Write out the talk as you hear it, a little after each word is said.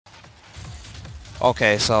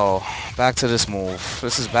Okay, so back to this move.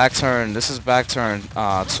 This is back turn. This is back turn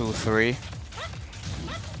 2-3.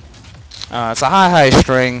 It's a high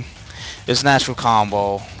string. It's natural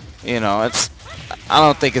combo. You know, it's. I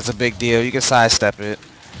don't think it's a big deal. You can sidestep it.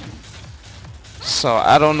 So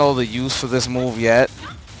I don't know the use for this move yet.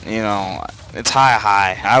 You know, it's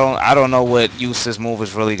high. I don't know what use this move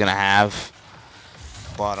is really gonna have.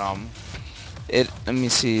 But let me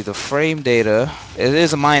see the frame data. It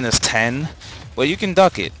is a -10, but you can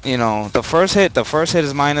duck it. You know, the first hit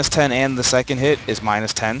is -10, and the second hit is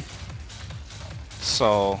 -10.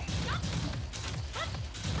 So,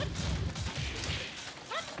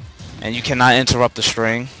 and you cannot interrupt the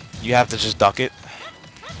string. You have to just duck it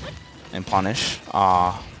and punish.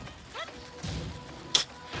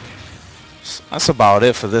 That's about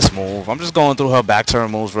it for this move. I'm just going through her back turn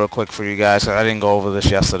moves real quick for you guys. I didn't go over this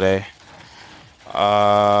yesterday.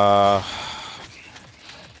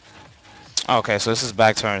 Okay, so this is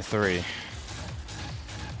back turn 3.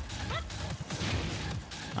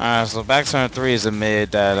 Alright, so back turn 3 is a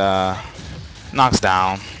mid that knocks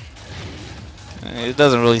down. It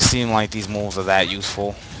doesn't really seem like these moves are that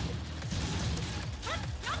useful.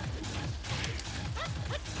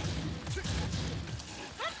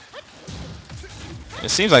 It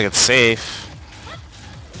seems like it's safe,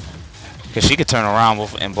 because she could turn around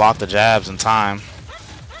and block the jabs in time.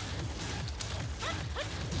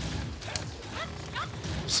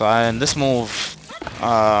 So and this move,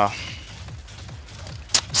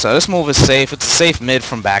 so this move is safe. It's a safe mid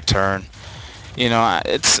from back turn. You know,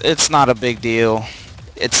 it's not a big deal.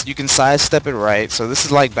 You can sidestep it right. So this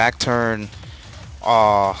is like back turn.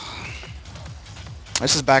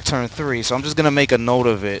 This is back turn 3. So I'm just gonna make a note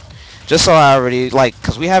of it, just so I already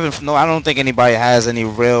because we haven't. No, I don't think anybody has any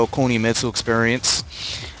real Kunimitsu experience.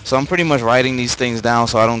 So I'm pretty much writing these things down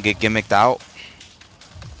so I don't get gimmicked out.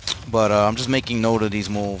 But I'm just making note of these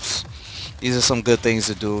moves. These are some good things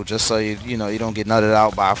to do, just so you know you don't get nutted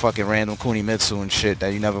out by a fucking random Kunimitsu and shit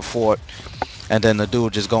that you never fought, and then the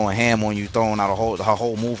dude just going ham on you, throwing out her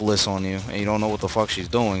whole move list on you, and you don't know what the fuck she's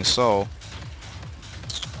doing. So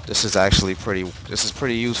this is actually pretty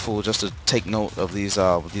useful just to take note of these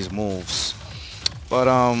moves. But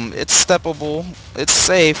it's steppable. It's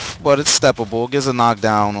safe, but it's steppable. It gives a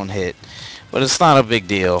knockdown on hit, but it's not a big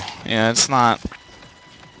deal. Yeah, it's not.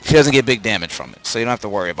 She doesn't get big damage from it, so you don't have to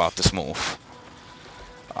worry about this move.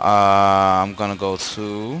 I'm gonna go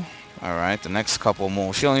to, alright, the next couple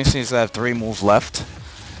moves. She only seems to have 3 moves left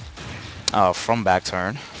from back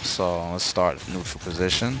turn. So let's start neutral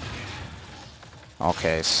position.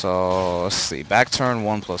 Okay, so let's see. Back turn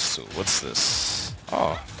 1+2. What's this?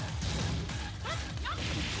 Oh.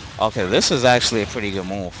 Okay, this is actually a pretty good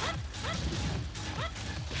move.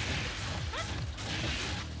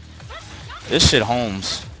 This shit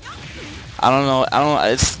homes. I don't know. I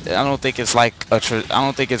don't think it's like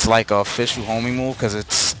a official homing move, because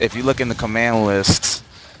if you look in the command list,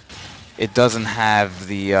 it doesn't have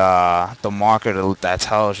the marker that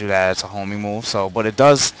tells you that it's a homing move. So, but it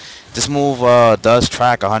does. This move does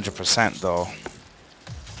track 100% though.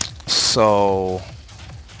 So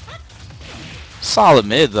solid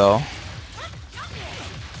mid though.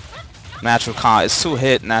 It's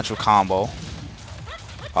 2-hit natural combo.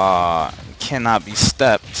 Cannot be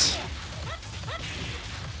stepped.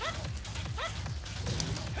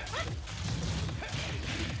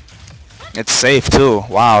 It's safe too.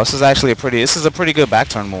 Wow, this is actually a pretty good back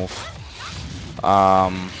turn move.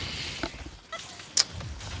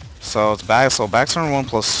 So it's back. So back turn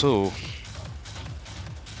 1+2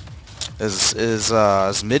 is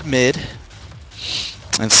mid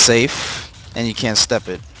and safe, and you can't step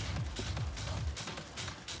it.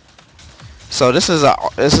 So this is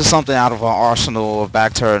something out of an arsenal of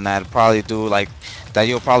back turn that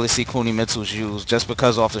you'll probably see Kunimitsu's use, just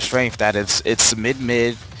because off the strength that it's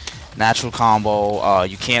mid natural combo.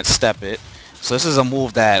 You can't step it. So this is a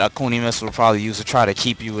move that a Kunimitsu will probably use to try to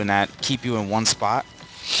keep you in one spot.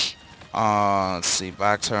 Let's see,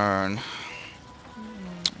 back turn,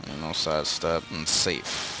 no side step, and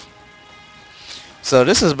safe. So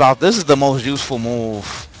this is the most useful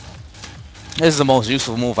move. This is the most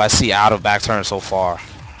useful move I see out of back turn so far.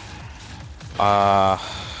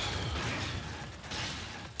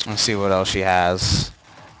 Let's see what else she has.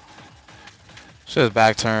 She has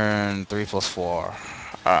back turn 3+4.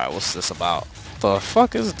 Alright, what's this about? The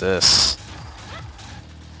fuck is this?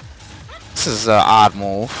 This is an odd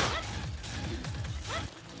move.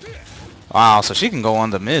 Wow, so she can go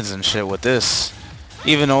under mids and shit with this.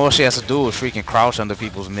 Even though all she has to do is freaking crouch under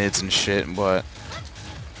people's mids and shit, but...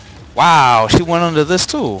 Wow, she went under this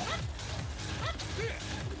too.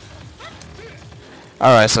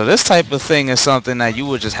 Alright, so this type of thing is something that you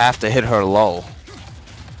would just have to hit her low.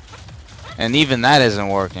 And even that isn't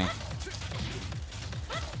working.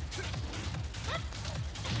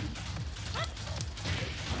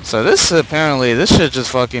 So this apparently, this should just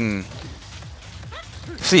fucking...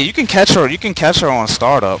 See, you can catch her on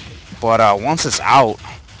startup. But once it's out,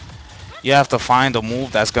 you have to find a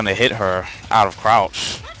move that's gonna hit her out of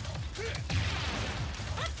crouch.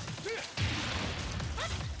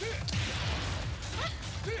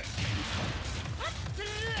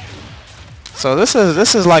 So this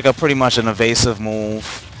is like a pretty much an evasive move.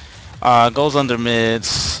 Goes under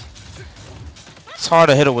mids. It's hard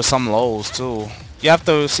to hit her with some lows too. You have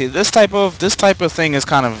to see this type of thing is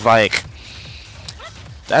kind of like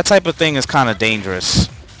that type of thing is kind of dangerous.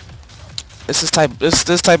 This type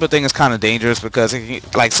of thing is kind of dangerous because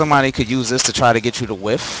like somebody could use this to try to get you to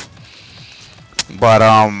whiff. But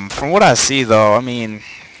from what I see though, I mean,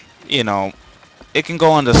 you know, it can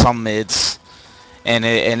go under some mids. And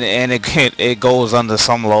it goes under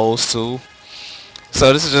some lows too.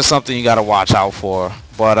 So this is just something you gotta watch out for.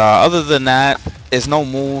 But other than that, there's no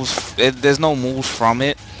moves. There's no moves from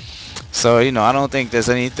it. So you know, I don't think there's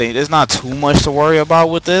anything. There's not too much to worry about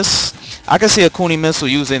with this. I can see a Kunimitsu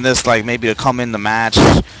using this like maybe to come in the match,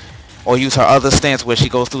 or use her other stance where she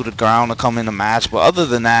goes through the ground to come in the match. But other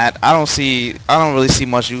than that, I don't really see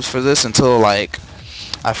much use for this until like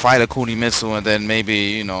I fight a Kunimitsu, and then maybe,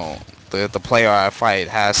 you know, the player I fight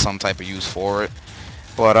has some type of use for it.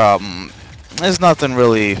 But there's nothing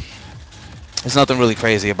really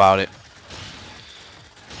crazy about it.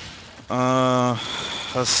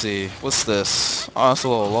 Let's see, what's this? Oh, that's a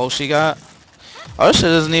little low she got. Oh, this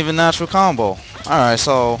shit isn't even natural combo. Alright,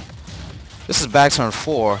 so this is back turn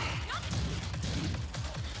 4.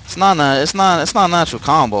 It's not natural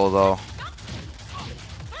combo though.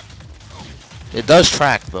 It does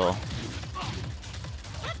track though.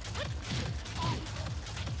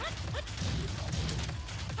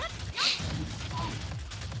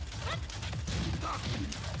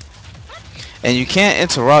 And you can't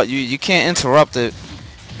interrupt. You can't interrupt it.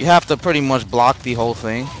 You have to pretty much block the whole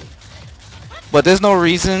thing. But there's no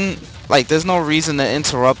reason, like there's no reason to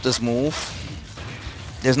interrupt this move.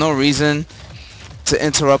 There's no reason to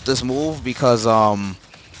interrupt this move because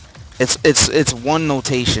it's one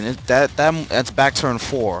notation. That's back turn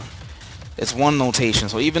 4. It's one notation.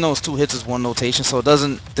 So even though it's 2 hits, it's one notation. So it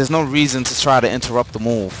doesn't. There's no reason to try to interrupt the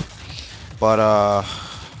move. But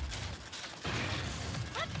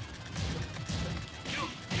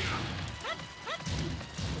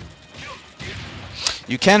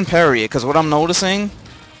you can parry it, because what I'm noticing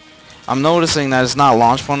that it's not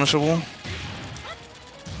launch punishable.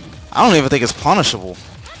 I don't even think it's punishable,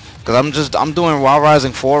 because I'm doing Wild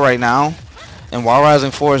Rising 4 right now, and Wild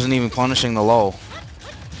Rising 4 isn't even punishing the low.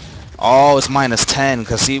 Oh, it's -10,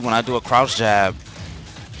 because see, when I do a crouch jab,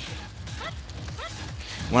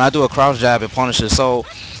 it punishes. So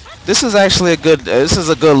this is actually a good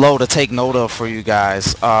low to take note of for you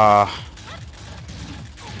guys.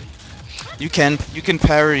 You can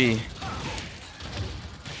parry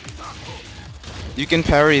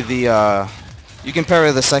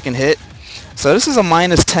the second hit. So this is a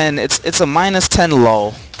 -10. It's a -10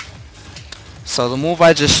 low. So the move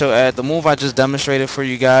I just demonstrated for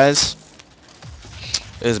you guys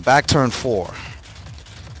is back turn 4.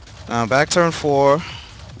 Back turn 4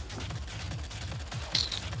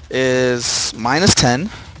 is -10.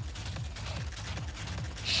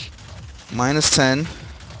 -10.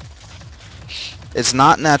 It's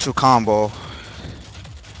not natural combo.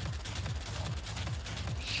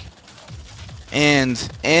 And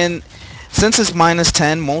since it's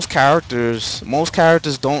 -10, most characters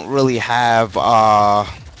don't really have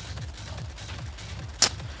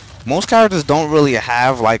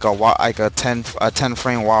like a 10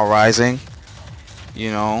 frame while rising,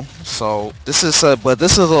 you know. So this is a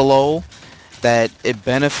low that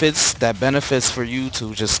benefits for you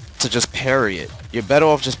to just parry it. You're better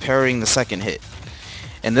off just parrying the second hit.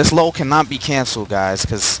 And this low cannot be canceled, guys,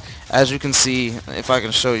 because as you can see, if I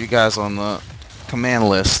can show you guys on the command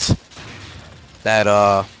list, that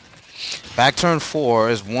back turn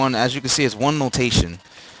 4 is one. As you can see, it's one notation.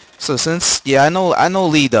 So since, yeah, I know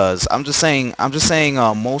Lee does. I'm just saying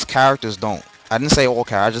most characters don't. I didn't say all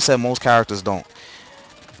characters. I just said most characters don't.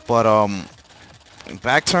 But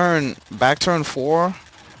back turn 4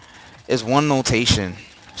 is one notation,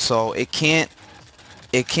 so it can't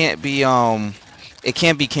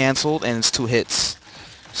be canceled, and it's 2 hits.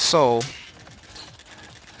 So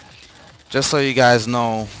just so you guys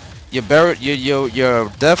know, you're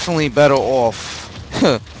definitely better off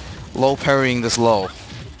low parrying this low.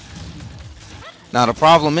 Now the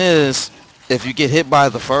problem is if you get hit by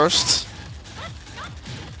the first,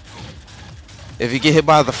 if you get hit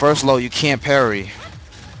by the first low, you can't parry.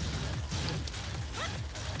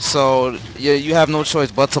 So yeah, you have no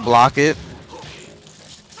choice but to block it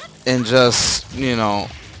and just, you know,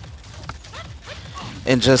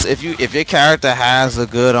 and just if your character has a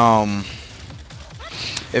good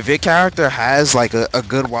if your character has like a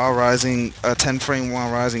good while rising, a 10 frame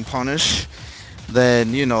while rising punish,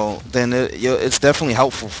 then you know, then it's definitely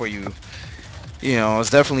helpful for you. You know, it's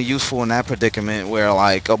definitely useful in that predicament where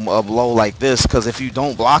like a blow like this, because if you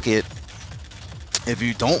don't block it,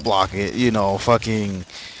 you know, fucking,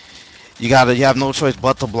 you have no choice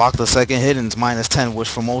but to block the second hit, and it's -10, which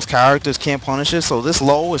for most characters can't punish it. So this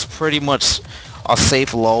low is pretty much a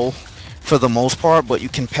safe low for the most part, but you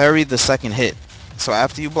can parry the second hit. So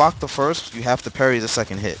after you block the first, you have to parry the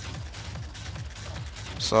second hit.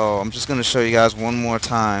 So I'm just gonna show you guys one more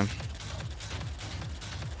time.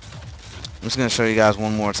 I'm just gonna show you guys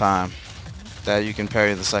one more time that you can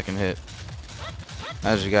parry the second hit,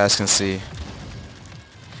 as you guys can see.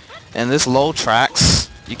 And this low tracks.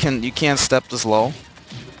 You can't step this low.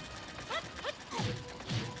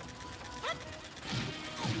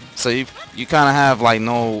 So you kind of have like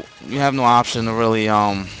you have no option to really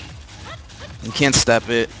you can't step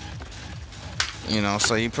it. You know,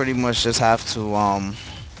 so you pretty much just have to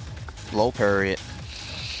low parry it.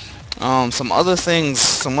 Some other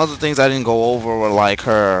things I didn't go over were like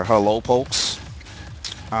her low pokes.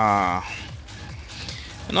 I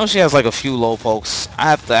know she has like a few low pokes. I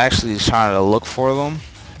have to actually try to look for them.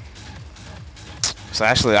 So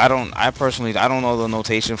actually, I personally don't know the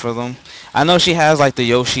notation for them. I know she has like the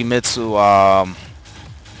Yoshimitsu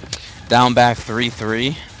down back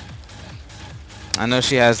 3-3. I know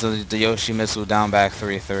she has the Yoshimitsu down back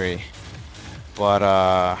 3-3. But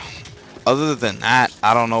other than that,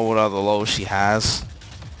 I don't know what other lows she has.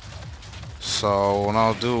 So what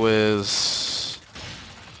I'll do is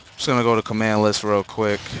I'm just gonna go to command list real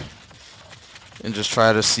quick and just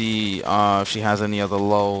try to see if she has any other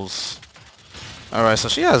lows. Alright, so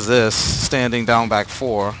she has this standing down back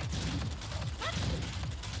 4.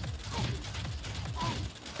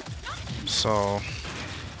 So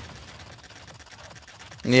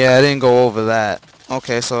yeah, I didn't go over that.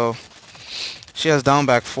 Okay, so she has down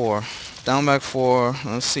back 4. Down back 4.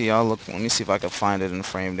 Let's see. Let me see if I can find it in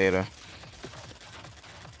frame data.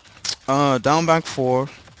 Down back 4.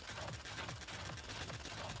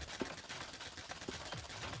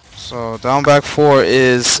 So down back 4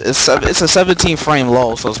 it's a 17 frame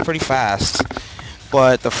low, so it's pretty fast.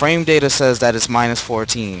 But the frame data says that it's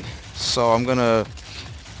 -14. So I'm gonna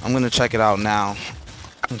check it out now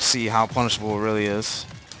and see how punishable it really is.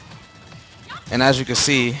 And as you can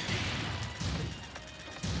see,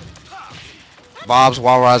 Bob's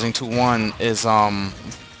while rising 2-1 is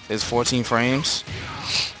 14 frames,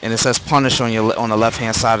 and it says punish on the left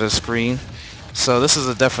hand side of the screen. So this is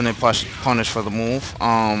a definite punish for the move.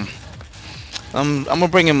 I'm gonna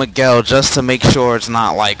bring in Miguel just to make sure it's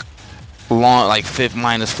not like long, like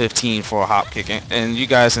 -15 for a hop kick, and you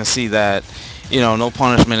guys can see that, you know, no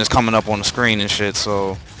punishment is coming up on the screen and shit.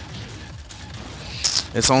 So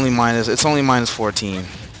it's only -14.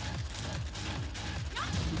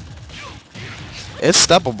 It's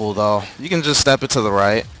steppable though. You can just step it to the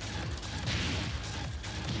right.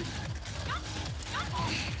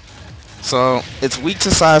 So it's weak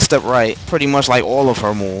to sidestep right, pretty much like all of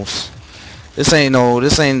her moves. This ain't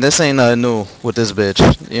nothing new with this bitch.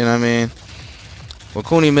 You know what I mean? With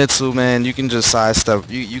Kunimitsu, man, you can just sidestep.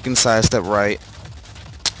 You can sidestep right.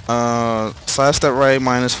 Sidestep right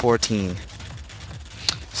 -14.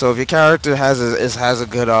 So if your character has a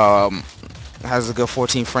good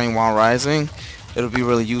 14 frame while rising, it'll be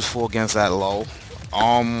really useful against that low.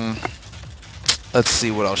 Let's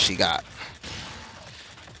see what else she got.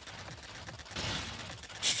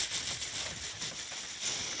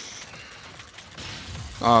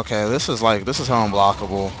 Okay, this is her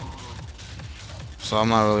unblockable. So I'm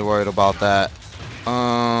not really worried about that.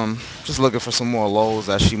 Just looking for some more lows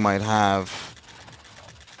that she might have.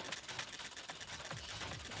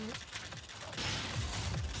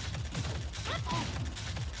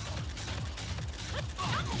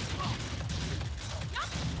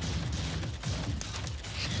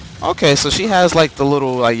 Okay, so she has like the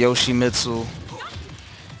little like Yoshimitsu.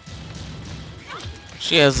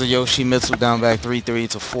 She has the Yoshimitsu down back 3-3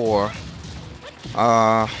 to 4.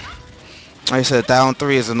 Like I said, down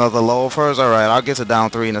 3 is another low of hers. Alright, I'll get to down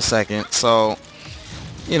 3 in a second. So,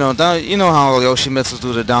 you know how Yoshimitsu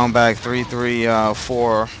do the down back 3-3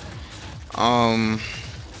 4.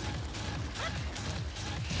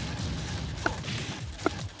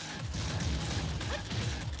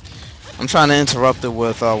 I'm trying to interrupt it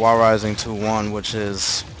with While Rising 2-1, which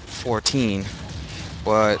is 14,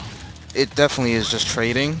 but it definitely is just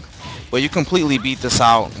trading. But you completely beat this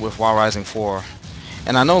out with While Rising 4.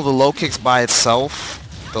 And I know the low kicks by itself,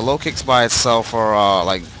 are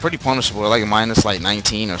like pretty punishable, like minus like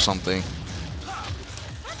 19 or something.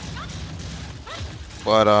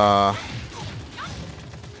 But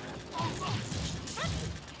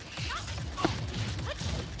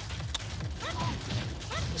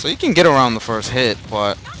so you can get around the first hit,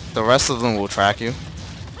 but the rest of them will track you.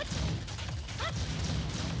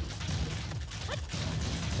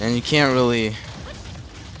 And you can't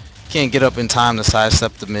get up in time to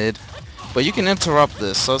sidestep the mid. But you can interrupt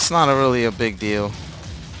this, so it's not really a big deal.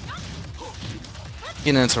 You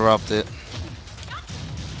can interrupt it.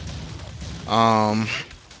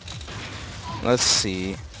 Let's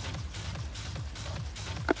see.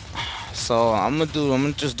 So I'm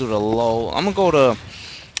gonna just do the low. I'm gonna go to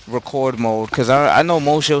record mode because I know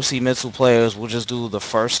most Yoshimitsu players will just do the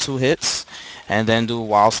first 2 hits and then do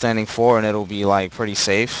while standing 4, and it'll be like pretty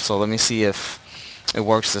safe. So let me see if it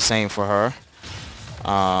works the same for her.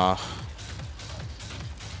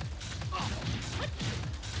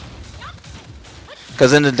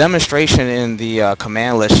 Because in the demonstration in the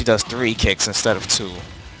command list, she does 3 kicks instead of 2.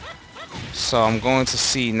 So I'm going to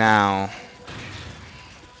see now.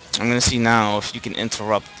 I'm gonna see now if you can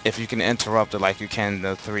interrupt it like you can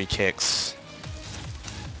the 3 kicks.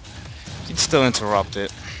 You can still interrupt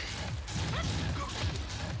it.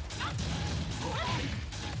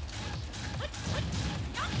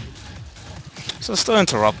 So it's still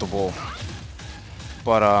interruptible.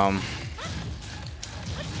 But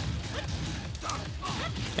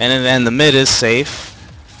and then the mid is safe.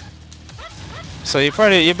 So you're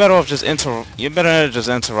better off just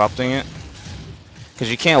interrupting it. Because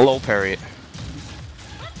you can't low parry it.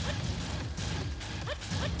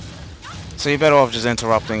 So you're better off just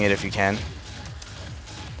interrupting it if you can.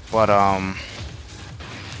 But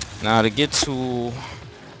now to get to,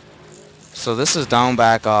 so this is down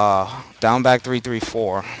back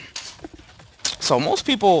 3-3-4. So most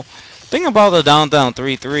people think about the down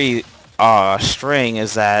 3-3 string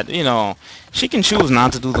is that, you know, she can choose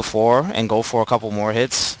not to do the 4 and go for a couple more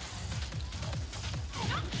hits.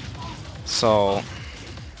 So,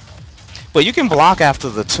 but you can block after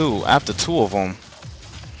 2 of them.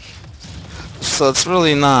 So it's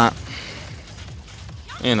really not,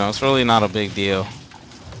 you know, it's really not a big deal.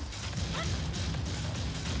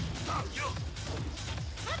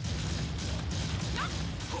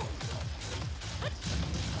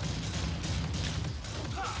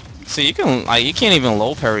 So you can't even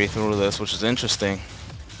low parry through this, which is interesting.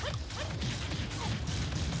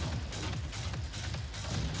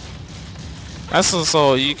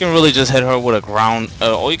 So you can really just hit her with a ground.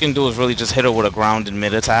 All you can do is really just hit her with a grounded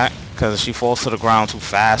mid attack, because she falls to the ground too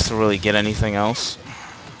fast to really get anything else.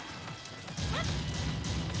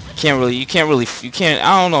 You can't.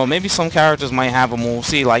 I don't know. Maybe some characters might have a move.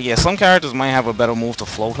 See, like, yeah, some characters might have a better move to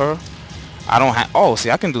float her. I don't have. Oh, see,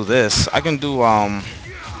 I can do this. I can do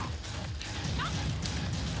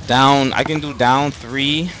down. I can do down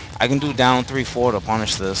 3. I can do down 3-4 to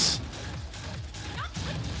punish this.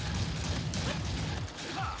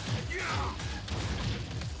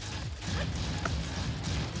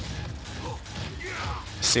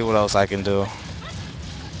 See what else I can do.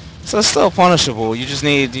 So it's still punishable. You just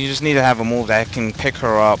need to have a move that can pick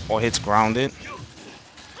her up or hits grounded.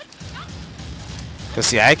 Cause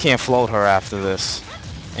see, I can't float her after this,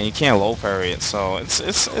 and you can't low parry it, so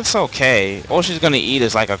it's okay. All she's gonna eat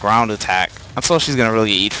is like a ground attack. That's all she's gonna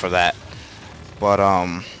really eat for that. But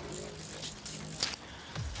I'm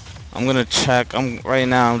gonna check. Right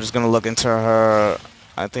now. I'm just gonna look into her.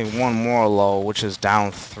 I think one more low, which is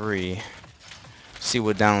down 3. See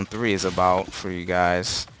what down 3 is about for you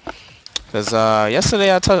guys. Cause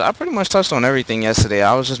yesterday I pretty much touched on everything yesterday.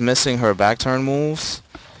 I was just missing her back turn moves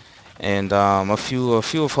and a few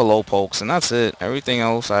of her low pokes, and that's it. Everything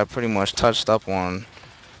else I pretty much touched up on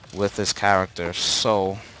with this character.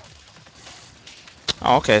 So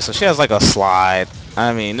okay, so she has like a slide.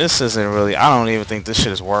 I mean, this isn't really, I don't even think this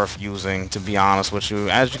shit is worth using, to be honest with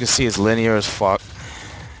you. As you can see, it's linear as fuck.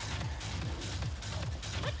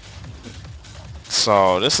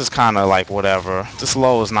 So this is kind of like whatever. This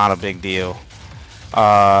low is not a big deal.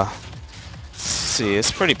 See,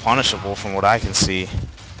 it's pretty punishable from what I can see.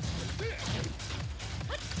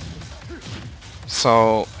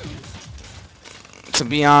 So to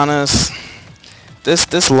be honest,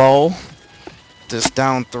 this low, this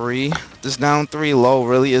down 3 low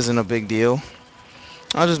really isn't a big deal.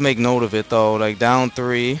 I'll just make note of it though. Like down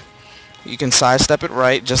 3, you can sidestep it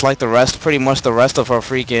right, just like the rest. Pretty much the rest of her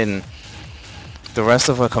freaking the rest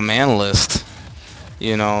of her command list.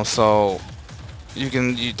 You know, so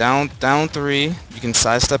you down 3. You can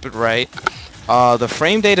sidestep it right. The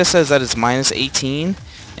frame data says that it's minus 18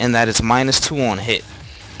 and that it's minus 2 on hit.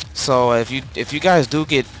 So if you guys do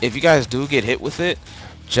get hit with it,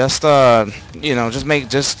 just you know,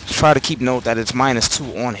 just try to keep note that it's minus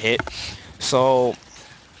 2 on hit. So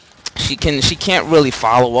she can't really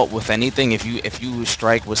follow up with anything if you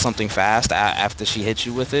strike with something fast after she hits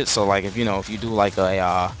you with it. So like if you do like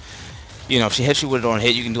a you know, if she hits you with it on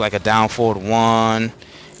hit, you can do like a down forward 1.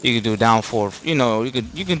 You can do down forward, you know, you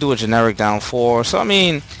can do a generic down 4. So I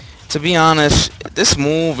mean, to be honest, this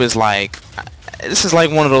move is like, this is like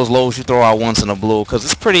one of those lows you throw out once in a blue, because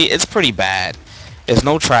it's pretty bad. There's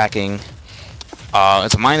no tracking.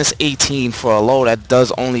 It's a minus 18 for a low that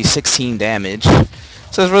does only 16 damage.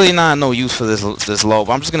 So there's really not no use for this low,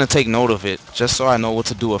 but I'm just gonna take note of it just so I know what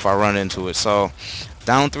to do if I run into it. So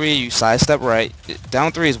down 3, you sidestep right.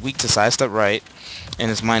 Down 3 is weak to sidestep right, and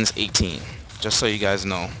it's minus 18. Just so you guys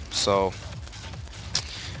know. So,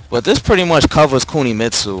 but this pretty much covers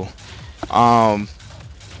Kunimitsu.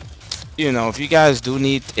 You know, if you guys do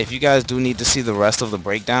need to see the rest of the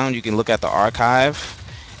breakdown, you can look at the archive.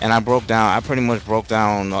 And I pretty much broke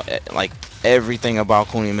down like everything about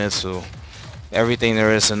Kunimitsu. Everything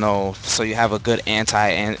there is to know, so you have a good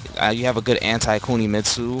anti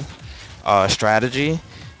Kunimitsu strategy,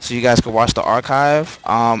 so you guys can watch the archive.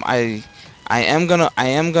 I am gonna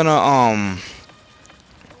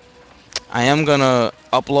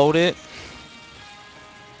upload it.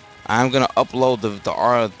 I'm gonna upload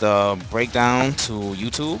the breakdown to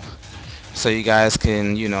YouTube, so you guys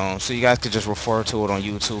can just refer to it on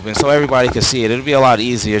YouTube, and so everybody can see it. It'll be a lot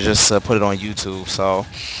easier just to put it on YouTube. So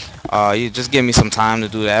you just give me some time to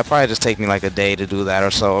do that. It'll probably just take me like a day to do that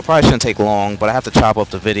or so. It probably shouldn't take long, but I have to chop up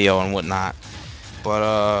the video and whatnot.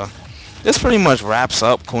 But this pretty much wraps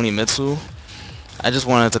up Kunimitsu. I just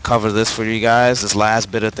wanted to cover this for you guys, this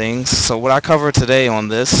last bit of things. So what I covered today on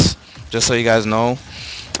this, just so you guys know,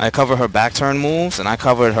 I covered her back turn moves and I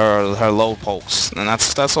covered her low pokes, and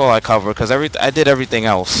that's all I covered, because I did everything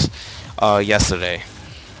else yesterday.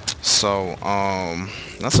 So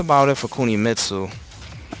that's about it for Kunimitsu.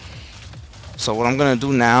 So what I'm gonna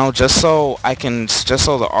do now, just so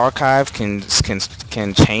the archive can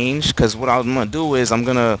change, because what I'm gonna do is I'm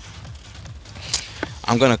gonna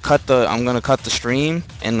cut the stream,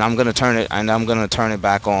 and I'm gonna turn it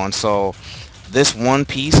back on. So this one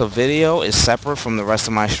piece of video is separate from the rest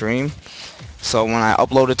of my stream. So when I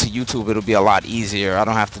upload it to YouTube, it'll be a lot easier. I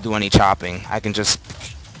don't have to do any chopping. I can just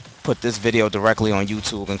put this video directly on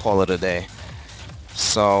YouTube and call it a day.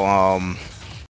 So